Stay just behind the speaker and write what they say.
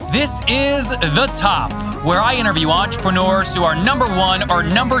This is The Top, where I interview entrepreneurs who are number one or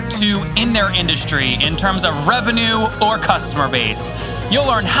number two in their industry in terms of revenue or customer base. You'll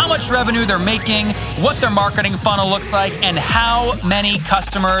learn how much revenue they're making, what their marketing funnel looks like, and how many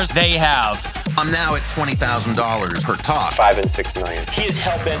customers they have. I'm now at $20,000 per top. 5 and 6 million. He is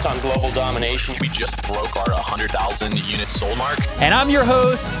hell-bent on global domination. We just broke our 100,000 units sold mark. And I'm your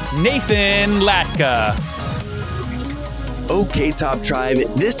host, Nathan Latka. Okay, Top Tribe,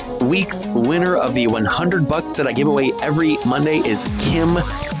 this week's winner of the $100 that I give away every Monday is Kim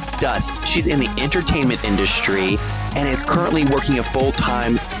Dust. She's in the entertainment industry and is currently working a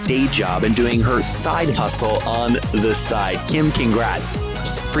full-time day job and doing her side hustle on the side. Kim, congrats.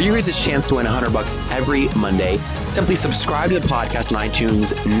 For you, here's a chance to win $100 every Monday. Simply subscribe to the podcast on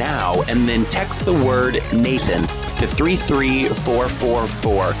iTunes now and then text the word Nathan to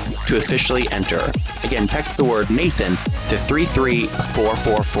 33444 to officially enter. Again, text the word Nathan to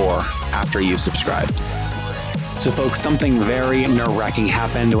 33444 after you subscribe. So folks, something very nerve-wracking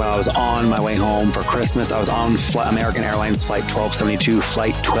happened while I was on my way home for Christmas. I was on American Airlines Flight 1272,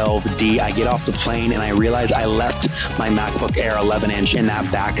 Flight 12D. I get off the plane and I realize I left my MacBook Air 11-inch in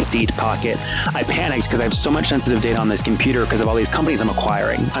that back seat pocket. I panicked because I have so much sensitive data on this computer because of all these companies I'm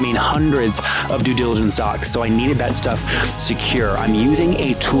acquiring. I mean, hundreds of due diligence docs, so I needed that stuff secure. I'm using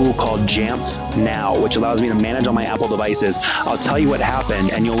a tool called Jamf Now, which allows me to manage all my Apple devices. I'll tell you what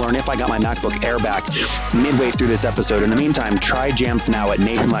happened, and you'll learn if I got my MacBook Air back midway through this episode. In the meantime, try Jamf Now at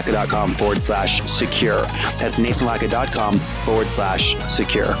nathanlatka.com/secure. That's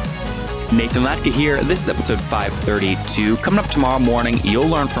nathanlatka.com/secure. Nathan Latka here. This is episode 532. Coming up tomorrow morning, you'll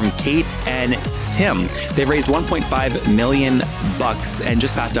learn from Kate and Tim. They've raised $1.5 million and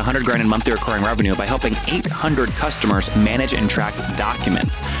just passed $100,000 in monthly recurring revenue by helping 800 customers manage and track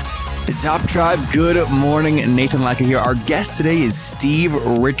documents. Top Tribe, good morning. Nathan Latka here. Our guest today is Steve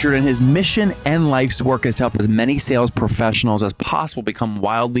Richard, and his mission and life's work is to help as many sales professionals as possible become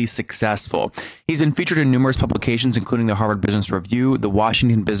wildly successful. He's been featured in numerous publications, including the Harvard Business Review, the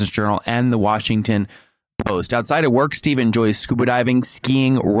Washington Business Journal, and the Washington Post. Outside of work, Steve enjoys scuba diving,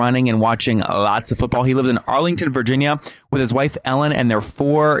 skiing, running, and watching lots of football. He lives in Arlington, Virginia, with his wife, Ellen, and their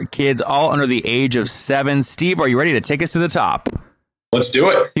 4 kids, all under the age of 7. Steve, are you ready to take us to the top? Let's do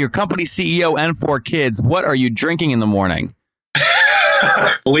it. Your company CEO and 4 kids. What are you drinking in the morning?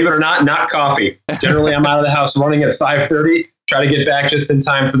 Believe it or not coffee. Generally, I'm out of the house running at 5:30. Try to get back just in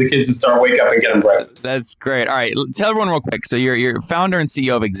time for the kids to start wake up and get them breakfast. That's great. All right. Tell everyone real quick. So you're founder and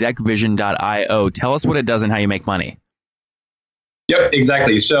CEO of ExecVision.io. Tell us what it does and how you make money. Yep,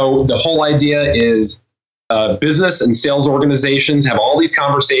 exactly. So the whole idea is business and sales organizations have all these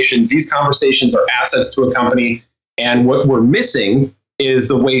conversations. These conversations are assets to a company. And what we're missing is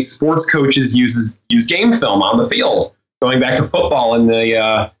the way sports coaches use game film on the field, going back to football in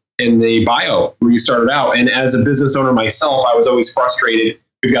the bio where you started out. And as a business owner myself, I was always frustrated.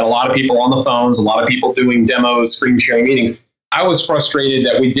 We've got a lot of people on the phones, a lot of people doing demos, screen sharing meetings. I was frustrated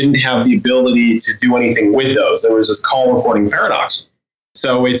that we didn't have the ability to do anything with those. There was this call recording paradox.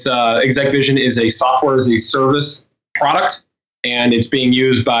 So it's ExecVision is a software as a service product. And it's being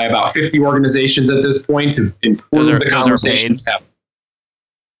used by about 50 organizations at this point to improve the conversation.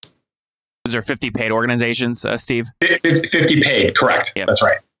 Those are 50 paid organizations, Steve? 50 paid, correct. Yep. That's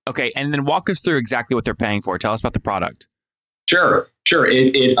right. Okay, and then walk us through exactly what they're paying for. Tell us about the product. Sure.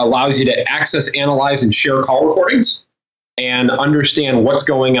 It allows you to access, analyze, and share call recordings and understand what's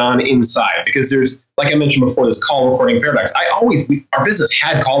going on inside. Because there's, like I mentioned before, this call recording paradox. Our business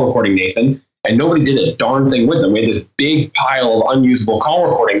had call recording, Nathan, and nobody did a darn thing with them. We had this big pile of unusable call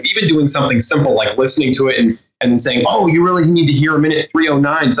recordings, even doing something simple like listening to it and then saying, oh, you really need to hear a minute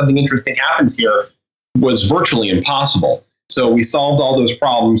 309, something interesting happens here, was virtually impossible. So we solved all those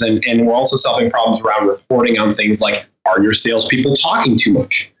problems, and we're also solving problems around reporting on things like, are your salespeople talking too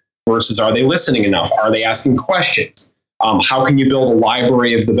much versus are they listening enough? Are they asking questions? How can you build a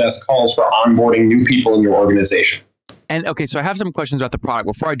library of the best calls for onboarding new people in your organization? And okay, so I have some questions about the product.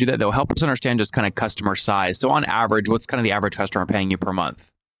 Before I do that, though, help us understand just kind of customer size. So on average, what's kind of the average customer paying you per month?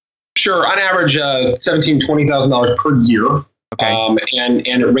 Sure. On average, $17,000, $20,000 per year. Okay. And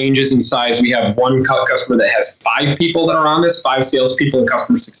it ranges in size. We have one customer that has 5 people that are on this, 5 salespeople in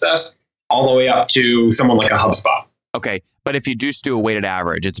customer success, all the way up to someone like a HubSpot. Okay. But if you just do a weighted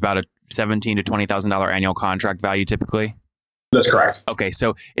average, it's about a $17,000 to $20,000 annual contract value typically? That's correct. Okay,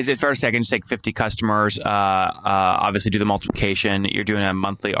 so is it fair to say I can just take 50 customers, obviously do the multiplication, you're doing a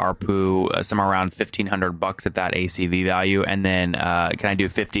monthly ARPU somewhere around $1,500 at that ACV value, and then can I do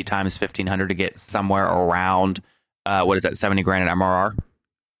 50 times 1,500 to get somewhere around, what is that, $70,000 at MRR?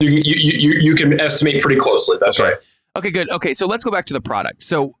 You can estimate pretty closely, that's right. Okay, good. Okay, so let's go back to the product.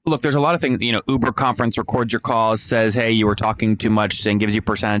 So look, there's a lot of things, Uber Conference records your calls, says, hey, you were talking too much, and gives you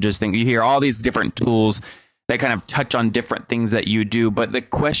percentages. You hear all these different tools that kind of touch on different things that you do. But the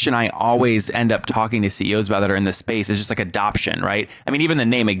question I always end up talking to CEOs about that are in this space is just like adoption, right? I mean, even the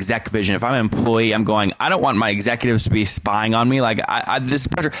name Exec Vision, if I'm an employee, I'm going, I don't want my executives to be spying on me. Like this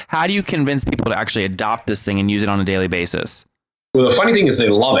pressure. How do you convince people to actually adopt this thing and use it on a daily basis? Well, the funny thing is they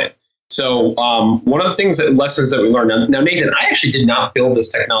love it. So one of the lessons that we learned, now Nathan, I actually did not build this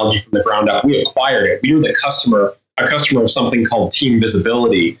technology from the ground up. We acquired it. We were a customer of something called Team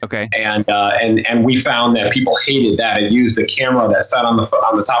Visibility. Okay. And we found that people hated that. It used a camera that sat on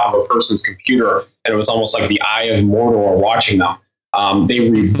the top of a person's computer, and it was almost like the eye of Mordor watching them. They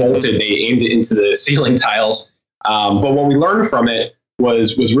revolted. They aimed it into the ceiling tiles. But what we learned from it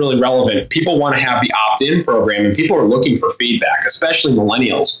was really relevant. People want to have the opt-in program, and people are looking for feedback, especially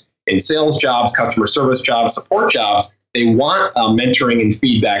millennials. In sales jobs, customer service jobs, support jobs, they want mentoring and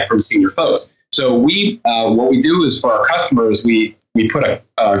feedback from senior folks. So what we do is for our customers, we put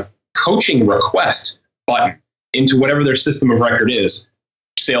a coaching request button into whatever their system of record is,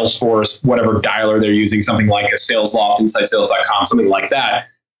 Salesforce, whatever dialer they're using, something like a SalesLoft, InsideSales.com, something like that.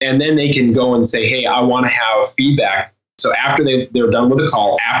 And then they can go and say, hey, I want to have feedback. So after they're done with the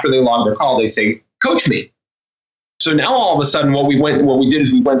call, after they log their call, they say, coach me. So now all of a sudden what we did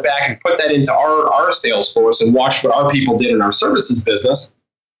is we went back and put that into our Salesforce and watched what our people did in our services business.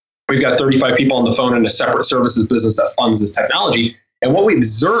 We've got 35 people on the phone in a separate services business that funds this technology. And what we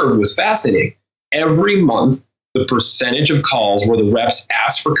observed was fascinating. Every month, the percentage of calls where the reps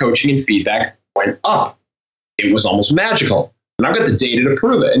asked for coaching and feedback went up. It was almost magical. And I've got the data to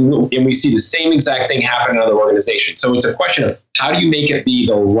prove it. And we see the same exact thing happen in other organizations. So it's a question of how do you make it be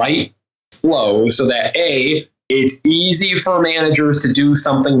the right flow so that it's easy for managers to do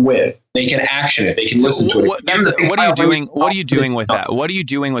something with. They can action it. They can listen to it. What are you doing? What are you doing with that? What are you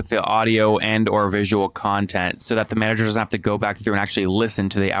doing with the audio and or visual content so that the manager doesn't have to go back through and actually listen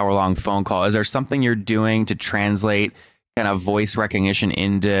to the hour-long phone call? Is there something you're doing to translate kind of voice recognition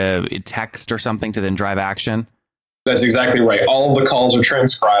into text or something to then drive action? That's exactly right. All of the calls are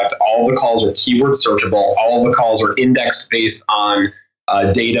transcribed. All of the calls are keyword searchable. All of the calls are indexed based on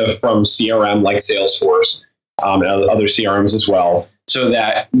data from CRM like Salesforce. And other CRMs as well, so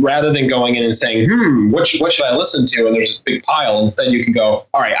that rather than going in and saying, what should I listen to? And there's this big pile. Instead, you can go,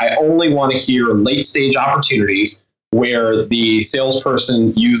 all right, I only want to hear late stage opportunities where the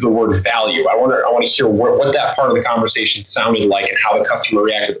salesperson used the word value. I want to hear what that part of the conversation sounded like and how the customer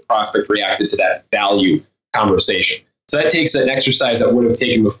reacted, the prospect reacted to that value conversation. So that takes an exercise that would have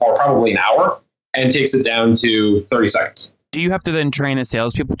taken before probably an hour and takes it down to 30 seconds. Do you have to then train the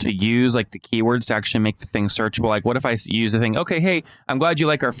salespeople to use like the keywords to actually make the thing searchable? Like, what if I use the thing? Okay, hey, I'm glad you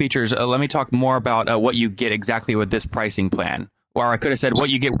like our features. Let me talk more about what you get exactly with this pricing plan. Or I could have said what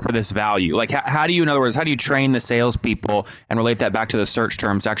you get for this value. Like, how do you, in other words, how do you train the salespeople and relate that back to the search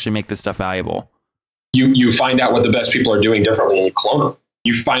terms to actually make this stuff valuable? You find out what the best people are doing differently and you clone them.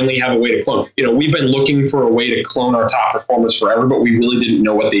 You finally have a way to clone. We've been looking for a way to clone our top performers forever, but we really didn't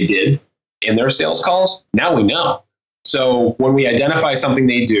know what they did in their sales calls. Now we know. So when we identify something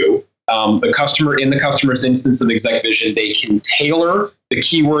they do, the customer's instance of Exec Vision, they can tailor the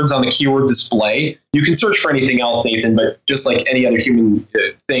keywords on the keyword display. You can search for anything else, Nathan, but just like any other human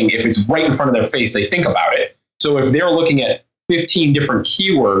thing, if it's right in front of their face, they think about it. So if they're looking at 15 different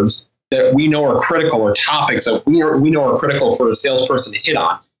keywords that we know are critical or topics that we know are critical for a salesperson to hit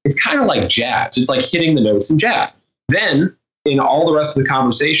on, it's kind of like jazz. It's like hitting the notes in jazz. Then in all the rest of the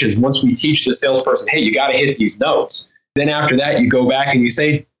conversations, once we teach the salesperson, hey, you got to hit these notes. Then after that, you go back and you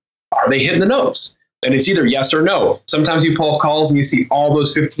say, are they hitting the notes? And it's either yes or no. Sometimes you pull up calls and you see all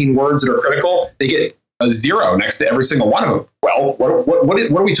those 15 words that are critical. They get a 0 next to every single one of them. Well, what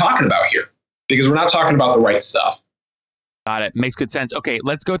are we talking about here? Because we're not talking about the right stuff. Got it. Makes good sense. Okay,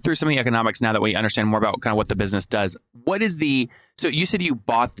 let's go through some of the economics now that we understand more about kind of what the business does. So you said you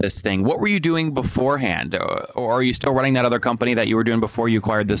bought this thing. What were you doing beforehand? Or are you still running that other company that you were doing before you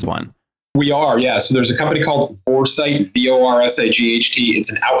acquired this one? We are, yeah. So there's a company called Vorsight, VORSIGHT.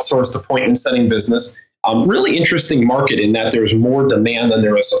 It's an outsourced appointment setting business. Really interesting market in that there's more demand than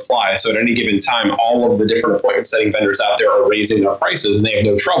there is supply. So at any given time, all of the different appointment setting vendors out there are raising their prices and they have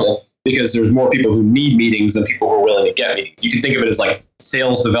no trouble because there's more people who need meetings than people who are willing to get meetings. You can think of it as like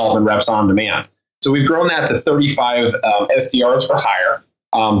sales development reps on demand. So we've grown that to 35 SDRs for hire.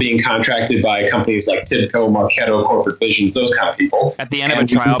 Being contracted by companies like Tibco, Marketo, Corporate Visions, those kind of people. At the end of a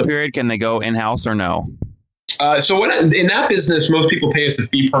trial period, can they go in-house or no? So in that business, most people pay us a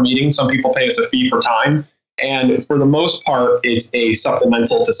fee per meeting. Some people pay us a fee per time. And for the most part, it's a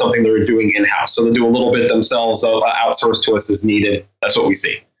supplemental to something they're doing in-house. So they'll do a little bit themselves, they'll outsource to us as needed. That's what we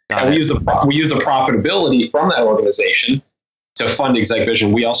see. And we use the profitability from that organization to fund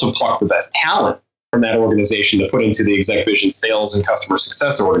ExecVision. We also pluck the best talent from that organization to put into the ExecVision sales and customer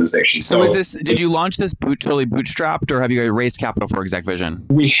success organization. So is this, did you launch this totally bootstrapped, or have you guys raised capital for ExecVision?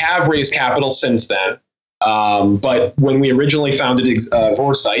 We have raised capital since then. But when we originally founded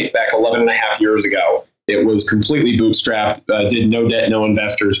Vorsight back 11 and a half years ago, it was completely bootstrapped, did no debt, no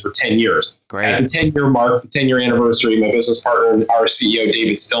investors for 10 years. Great. At the 10-year mark, the 10-year anniversary, my business partner and our CEO,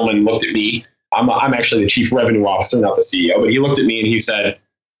 David Stillman, looked at me. I'm actually the chief revenue officer, not the CEO, but he looked at me and he said,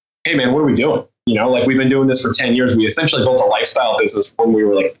 "Hey man, what are we doing? You know, like we've been doing this for 10 years. We essentially built a lifestyle business when we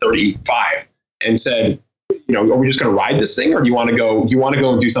were like 35 and said, you know, are we just going to ride this thing, or do you want to go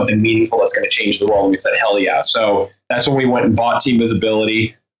and do something meaningful that's going to change the world?" And we said, hell yeah. So that's when we went and bought Team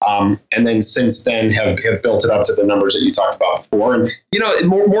Visibility. And then since then have built it up to the numbers that you talked about before. And, you know,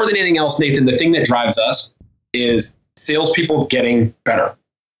 more than anything else, Nathan, the thing that drives us is salespeople getting better.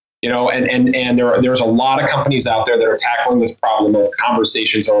 You know, and there's a lot of companies out there that are tackling this problem of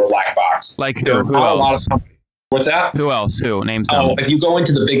conversations or a black box. Like who else? A lot of companies. What's that? Who else? Who? Name some. Oh, if you go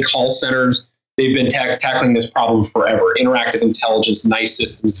into the big call centers, they've been tackling this problem forever. Interactive Intelligence, NICE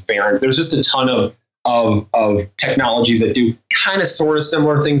Systems, Verint. There's just a ton of technologies that do kind of sort of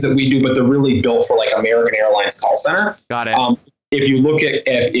similar things that we do, but they're really built for like American Airlines call center. Got it. If you look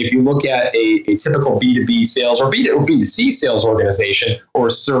at a typical B2B sales or B2C sales organization or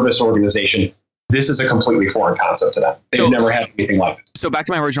service organization, this is a completely foreign concept to them. They've never had anything like this. So back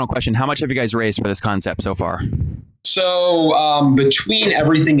to my original question, how much have you guys raised for this concept so far? So between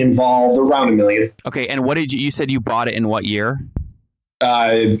everything involved, around $1 million. Okay, and what did you said you bought it in what year?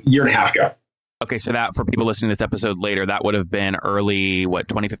 Year and a half ago. Okay, so that for people listening to this episode later, that would have been early,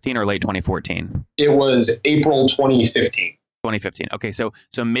 2015 or late 2014? It was April 2015. 2015. Okay, so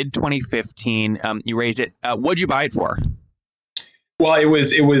mid 2015, you raised it. What'd you buy it for? Well, it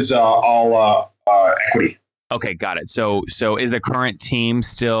was all equity. Okay, got it. So is the current team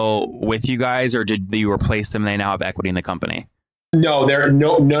still with you guys, or did you replace them? They now have equity in the company. No,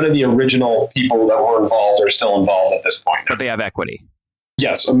 none of the original people that were involved are still involved at this point. But they have equity.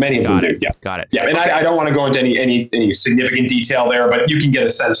 Yes, many of them do. Yeah, got it. Yeah, and okay. I don't want to go into any significant detail there, but you can get a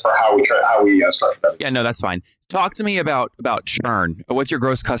sense for how we structure that. Yeah, no, that's fine. Talk to me about churn. What's your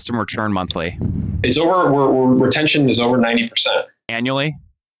gross customer churn monthly? It's retention is over 90%. Annually?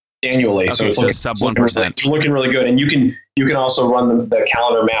 Annually. Okay, so sub 1%. It's looking really good, and you can also run the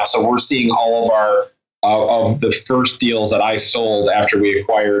calendar math. So we're seeing all of our of the first deals that I sold after we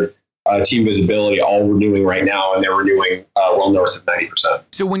acquired Team Visibility all renewing right now, and they're renewing well north of 90%.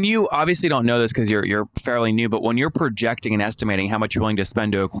 So when you obviously don't know this because you're fairly new, but when you're projecting and estimating how much you're willing to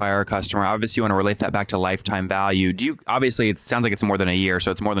spend to acquire a customer, obviously you want to relate that back to lifetime value. Do you obviously it sounds like it's more than a year,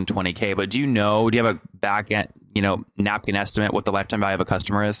 so it's more than $20K, but do you have a back end, napkin estimate what the lifetime value of a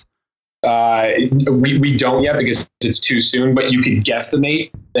customer is? We don't yet because it's too soon, but you could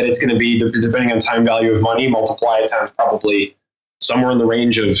guesstimate that it's going to be, depending on time value of money, multiply it times probably somewhere in the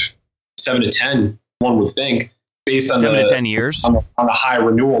range of 7 to 10, one would think, based on 7 to 10 years on the high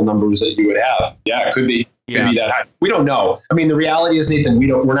renewal numbers that you would have. Yeah, it could be that high. We don't know. I mean, the reality is, Nathan,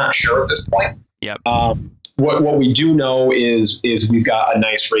 we're not sure at this point. Yep. What we do know is we've got a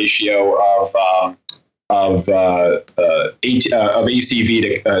nice ratio of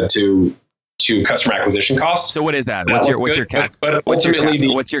ACV to customer acquisition costs. So what is that? What's your CAC? But what's your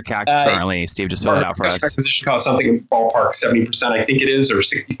CAC currently, Steve? Just fill it out for us. Acquisition cost something in ballpark 70%, I think it is, or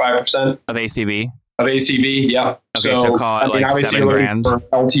 65% of ACV. Of ACV, yeah. Okay, so call it like $7,000 for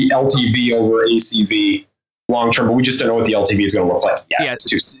LTV over ACV long term, but we just don't know what the LTV is going to look like yet. Yeah,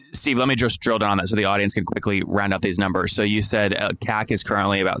 Steve, let me just drill down on that so the audience can quickly round out these numbers. So you said CAC is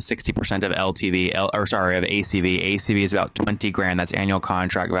currently about 60% of LTV, of ACV. ACV is about $20,000. That's annual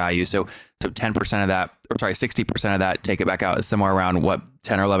contract value. So 10% of that, 60% of that, take it back out, is somewhere around what,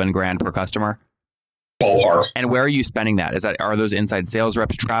 10 or 11 grand per customer? Ballpark. And where are you spending that? Are those inside sales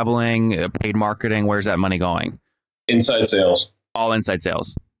reps traveling, paid marketing? Where's that money going? Inside sales. All inside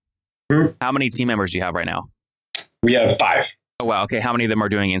sales. Mm-hmm. How many team members do you have right now? We have 5. Oh, wow. Okay. How many of them are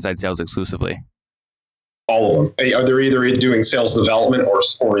doing inside sales exclusively? All of them. They're either doing sales development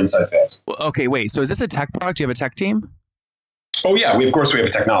or inside sales. Well, okay, wait. So is this a tech product? Do you have a tech team? Oh, yeah. Of course, we have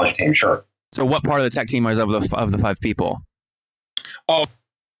a technology team. Sure. So what part of the tech team is of the 5 people? Oh,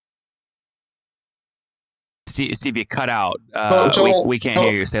 Steve, you cut out. We can't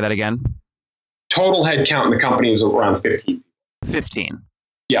hear you. Say that again. Total headcount in the company is around 15. 15.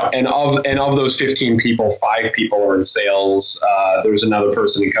 Yeah, and of those 15 people, 5 people are in sales. There's another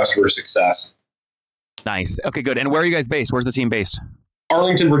person in customer success, Nice. Okay, good. And where are you guys based? Where's the team based?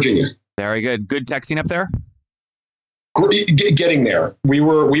 Arlington, Virginia. Very good. Good texting up there? Getting there. We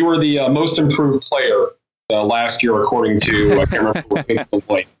were the most improved player last year, according to I can't remember what it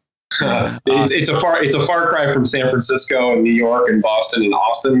was. It's a far cry from San Francisco and New York and Boston and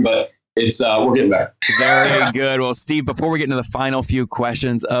Austin, but we're getting there. Very good. Well, Steve, before we get into the final few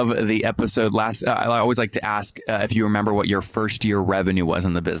questions of the episode, I always like to ask if you remember what your first year revenue was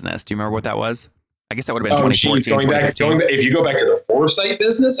in the business. Do you remember what that was? I guess that would have been 2014. Going back, if you go back to the Foresight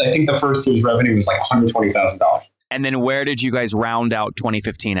business, I think the first year's revenue was like $120,000. And then where did you guys round out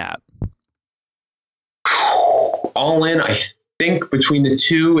 2015 at? All in, I think between the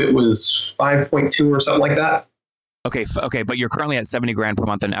two, it was 5.2 or something like that. Okay, but you're currently at 70 grand per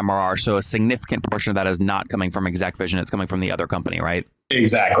month in MRR, so a significant portion of that is not coming from ExecVision; it's coming from the other company, right?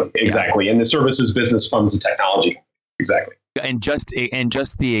 Exactly. Yeah. And the services business funds the technology. Exactly. And just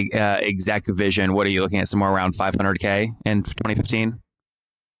the ExecVision, what are you looking at? Somewhere around 500K in 2015.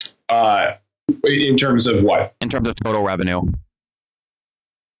 In terms of what? In terms of total revenue.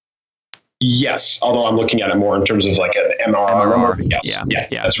 Yes, although I'm looking at it more in terms of like an MRR number. Yes. Yeah,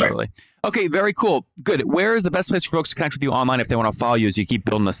 that's totally. Right. Okay, very cool. Good. Where is the best place for folks to connect with you online if they want to follow you as you keep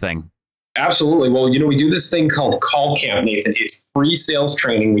building this thing? Absolutely. Well, we do this thing called Call Camp, Nathan. It's free sales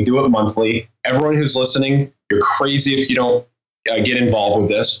training. We do it monthly. Everyone who's listening, you're crazy if you don't get involved with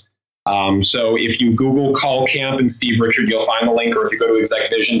this. So if you Google Call Camp and Steve Richard, you'll find the link, or if you go to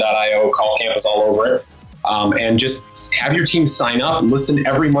execvision.io, Call Camp is all over it. And just have your team sign up and listen.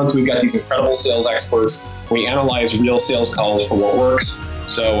 Every month we've got these incredible sales experts. We analyze real sales calls for what works.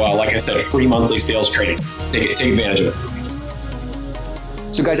 So like I said, free monthly sales training. Take advantage of it.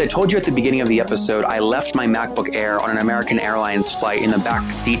 So guys, I told you at the beginning of the episode, I left my MacBook Air on an American Airlines flight in the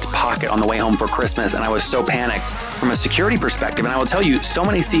back seat pocket on the way home for Christmas, and I was so panicked from a security perspective. And I will tell you, so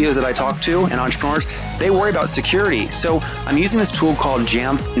many CEOs that I talk to and entrepreneurs, they worry about security. So I'm using this tool called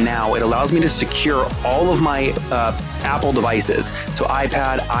Jamf Now. It allows me to secure all of my Apple devices, so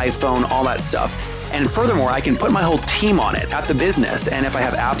iPad, iPhone, all that stuff. And furthermore, I can put my whole team on it at the business. And if I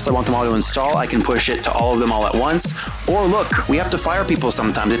have apps I want them all to install, I can push it to all of them all at once. Or look, we have to fire people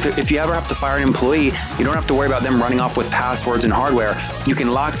sometimes. If you ever have to fire an employee, you don't have to worry about them running off with passwords and hardware. You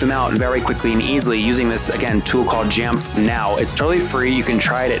can lock them out very quickly and easily using this, again, tool called Jamf Now. It's totally free. You can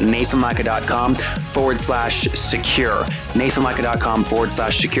try it at nathanlatka.com/secure.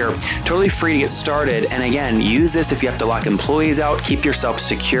 nathanlatka.com/secure. Totally free to get started. And again, use this if you have to lock employees out. Keep yourself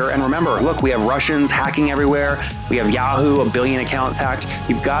secure. And remember, look, we have Russians hacking everywhere. We have Yahoo, 1 billion accounts hacked.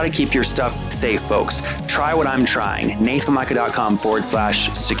 You've got to keep your stuff safe, folks. Try what I'm trying.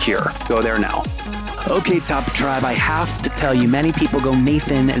 nathanlatka.com/secure. Go there now. Okay, Top Tribe, I have to tell you, many people go,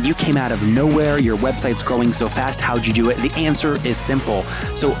 Nathan, you came out of nowhere. Your website's growing so fast. How'd you do it? The answer is simple.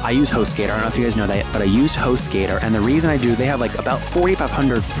 So I use HostGator. I don't know if you guys know that, but I use HostGator. And the reason I do, they have like about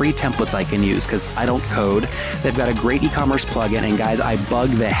 4,500 free templates I can use because I don't code. They've got a great e-commerce plugin. And guys, I bug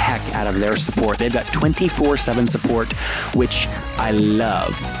the heck out of their support. They've got 24/7 support, which I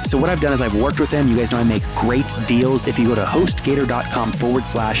love. So what I've done is I've worked with them. You guys know I make great deals. If you go to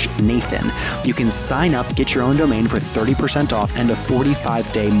HostGator.com/Nathan, you can sign up, get your own domain for 30% off and a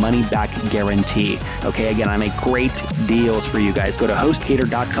 45-day money-back guarantee. Okay, again, I make great deals for you guys. Go to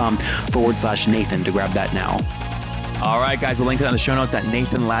HostGator.com/Nathan to grab that now. All right, guys, we'll link it on the show notes at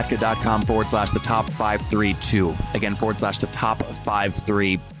nathanlatka.com/the-top532. Again,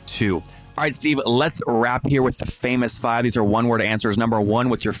 /the-top532. All right, Steve, let's wrap here with the famous 5. These are one-word answers. Number 1,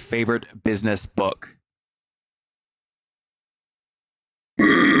 what's your favorite business book?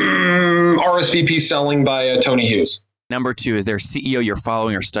 RSVP Selling by Tony Hughes. Number 2, is there a CEO you're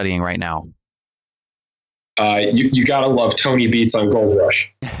following or studying right now? You gotta love Tony Beats on Gold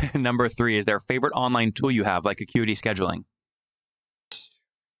Rush. Number 3, is there a favorite online tool you have, like Acuity Scheduling?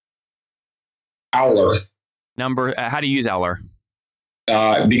 Owler. How do you use Owler?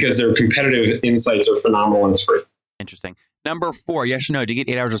 Because their competitive insights are phenomenal and it's free. Interesting. Number 4, yes or no, do you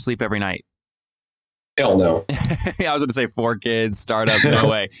get 8 hours of sleep every night? Hell no. I was going to say 4 kids, startup, no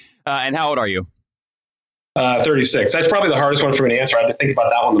way. And how old are you? 36. That's probably the hardest one for me to answer. I had to think about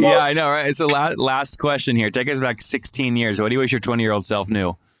that one the most. Yeah, I know, right? So last question here. Take us back 16 years. What do you wish your 20-year-old self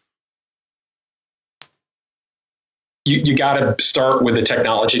knew? You got to start with a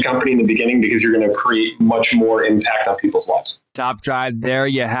technology company in the beginning because you're going to create much more impact on people's lives. Top Tribe, there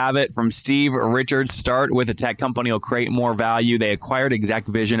you have it from Steve Richards. Start with a tech company, will create more value. They acquired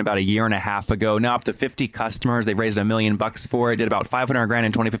ExecVision about 1.5 years ago. Now up to 50 customers. They raised $1 million for it. Did about $500,000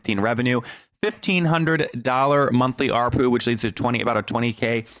 in 2015 revenue. $1,500 monthly ARPU, which leads to about a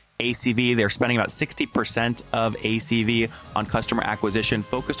 20K ACV. They're spending about 60% of ACV on customer acquisition,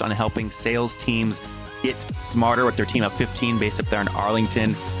 focused on helping sales teams Get Smarter with their team of 15 based up there in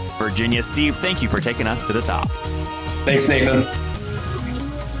Arlington, Virginia. Steve, thank you for taking us to the top. Thanks, Nathan.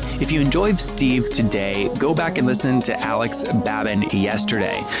 If you enjoyed Steve today, go back and listen to Alex Babin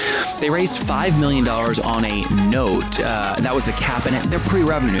yesterday. They raised $5 million on a note. That was the cap in it. They're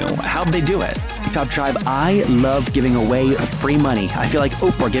pre-revenue. How'd they do it? Top Tribe, I love giving away free money. I feel like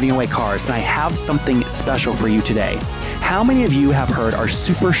Oprah giving away cars, and I have something special for you today. How many of you have heard our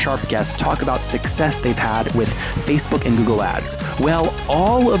super sharp guests talk about success they've had with Facebook and Google Ads? Well,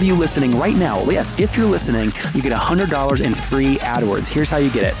 all of you listening right now, yes, if you're listening, you get $100 in free AdWords. Here's how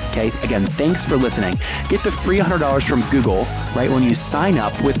you get it, okay? Again, thanks for listening. Get the free $100 from Google, right, when you sign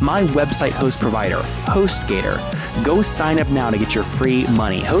up with my website host provider, HostGator. Go sign up now to get your free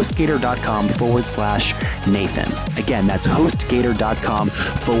money. HostGator.com/Nathan. Again, that's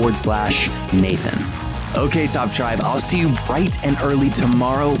HostGator.com/Nathan. Okay, Top Tribe, I'll see you bright and early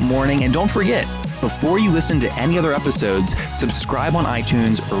tomorrow morning. And don't forget, before you listen to any other episodes, subscribe on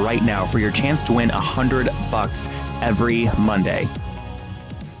iTunes right now for your chance to win $100 every Monday.